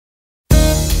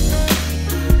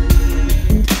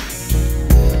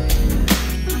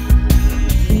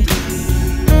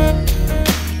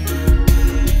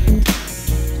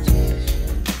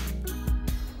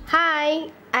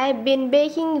I've been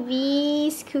baking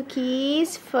these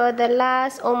cookies for the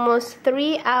last almost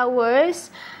 3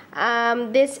 hours.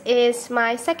 This is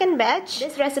my second batch.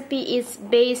 This recipe is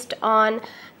based on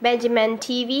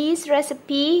Benjimantv's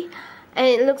recipe, and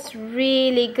it looks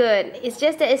really good. It's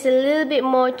just that it's a little bit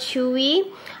more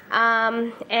chewy,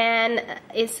 and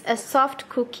it's a soft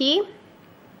cookie.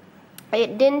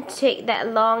 It didn't take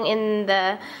that long in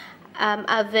the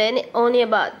oven, only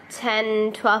about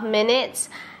 10-12 minutes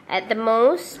at the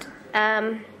most.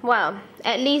 Well,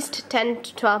 at least 10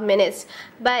 to 12 minutes,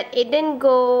 but it didn't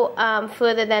go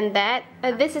further than that.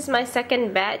 This is my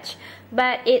second batch,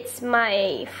 but it's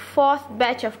my fourth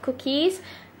batch of cookies.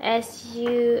 Let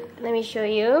me show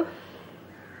you.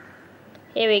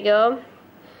 Here we go.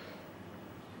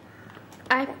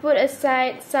 I put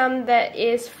aside some that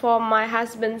is for my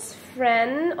husband's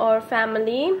friend or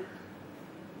family,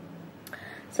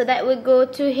 so that will go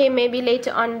to him maybe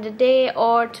later on in the day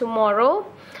or tomorrow.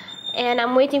 And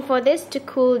I'm waiting for this to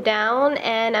cool down,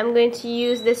 and I'm going to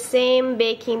use the same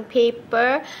baking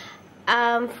paper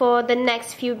for the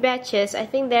next few batches. I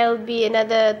think there will be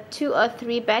another 2 or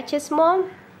 3 batches more.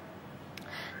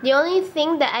 The only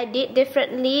thing that I did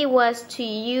differently was to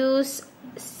use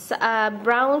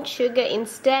brown sugar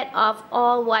instead of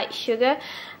all white sugar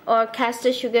or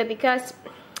caster sugar, because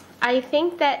I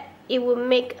think that it will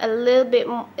make it a little bit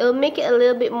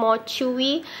more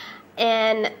chewy,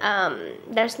 and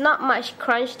there's not much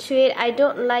crunch to it. I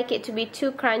don't like it to be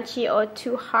too crunchy or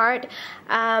too hard.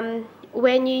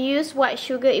 When you use white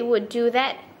sugar, it would do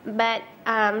that, but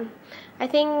I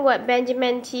think what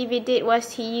Benjimantv did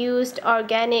was he used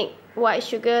organic white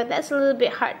sugar. That's a little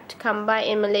bit hard to come by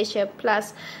in Malaysia,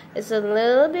 plus it's a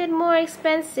little bit more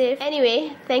expensive.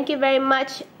 Anyway, thank you very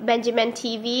much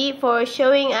Benjimantv for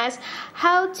showing us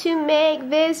how to make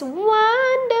these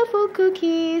wonderful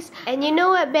cookies. And you know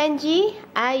what, Benji?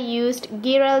 I used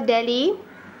Ghirardelli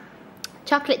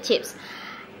chocolate chips,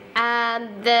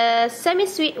 the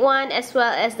semi-sweet one as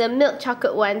well as the milk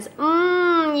chocolate ones.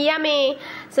 Yummy!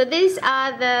 So these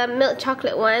are the milk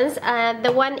chocolate ones.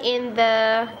 The one in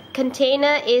the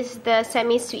container is the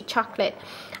semi-sweet chocolate.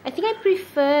 I think I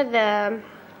prefer the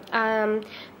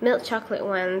milk chocolate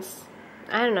ones.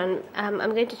 I don't know.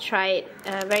 I'm going to try it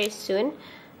very soon.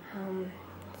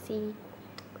 See,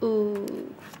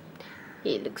 ooh,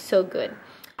 it looks so good.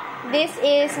 This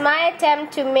is my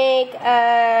attempt to make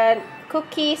a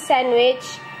cookie sandwich,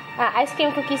 ice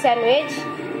cream cookie sandwich.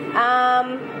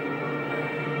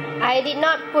 I did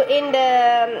not put in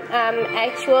the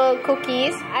actual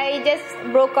cookies. I just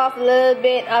broke off a little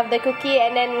bit of the cookie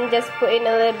and then just put in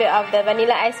a little bit of the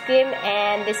vanilla ice cream,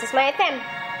 and this is my attempt.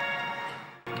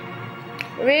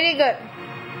 Really good.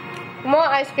 More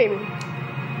ice cream.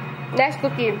 Less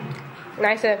cookie.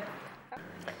 Nicer.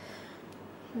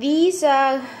 These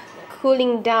are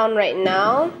cooling down right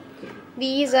now.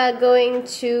 These are going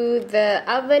to the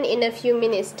oven in a few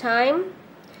minutes time.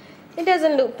 It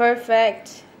doesn't look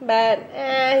perfect, but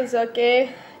it's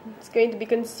okay. It's going to be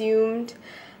consumed.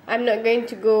 I'm not going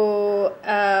to go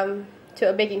to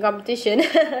a baking competition.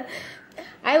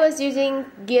 I was using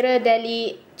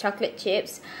Ghirardelli chocolate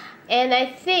chips, and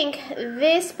I think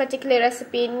this particular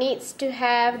recipe needs to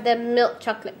have the milk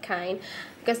chocolate kind,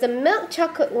 because the milk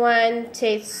chocolate one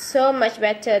tastes so much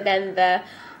better than the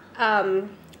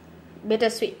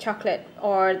bittersweet chocolate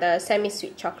or the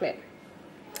semi-sweet chocolate.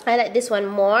 I like this one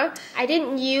more. I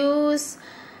didn't use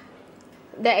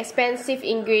the expensive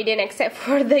ingredient except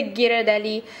for the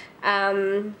Ghirardelli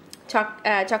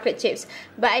chocolate chips,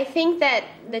 but I think that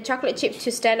the chocolate chips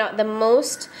to stand out the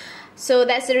most, so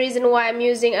that's the reason why I'm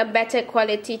using a better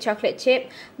quality chocolate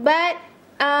chip. But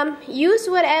use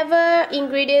whatever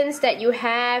ingredients that you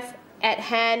have at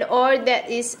hand or that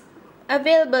is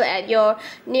available at your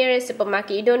nearest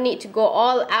supermarket. You don't need to go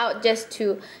all out just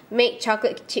to make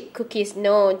chocolate chip cookies.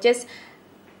 No, just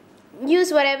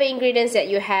use whatever ingredients that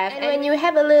you have. And when you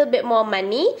have a little bit more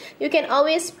money, you can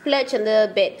always splurge a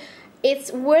little bit.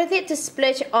 It's worth it to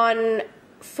splurge on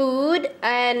food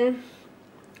and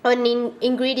on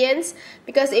ingredients,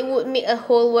 because it would make a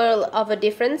whole world of a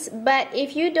difference. But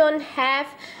if you don't have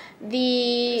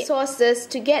the sources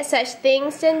to get such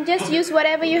things, then just use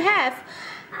whatever you have.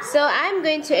 So I'm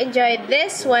going to enjoy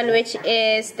this one, which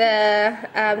is the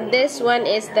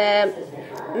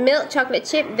milk chocolate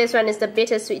chip. This one is the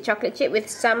bittersweet chocolate chip with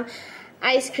some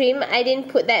ice cream. I didn't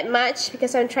put that much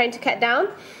because I'm trying to cut down.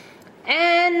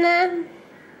 And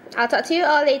I'll talk to you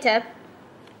all later.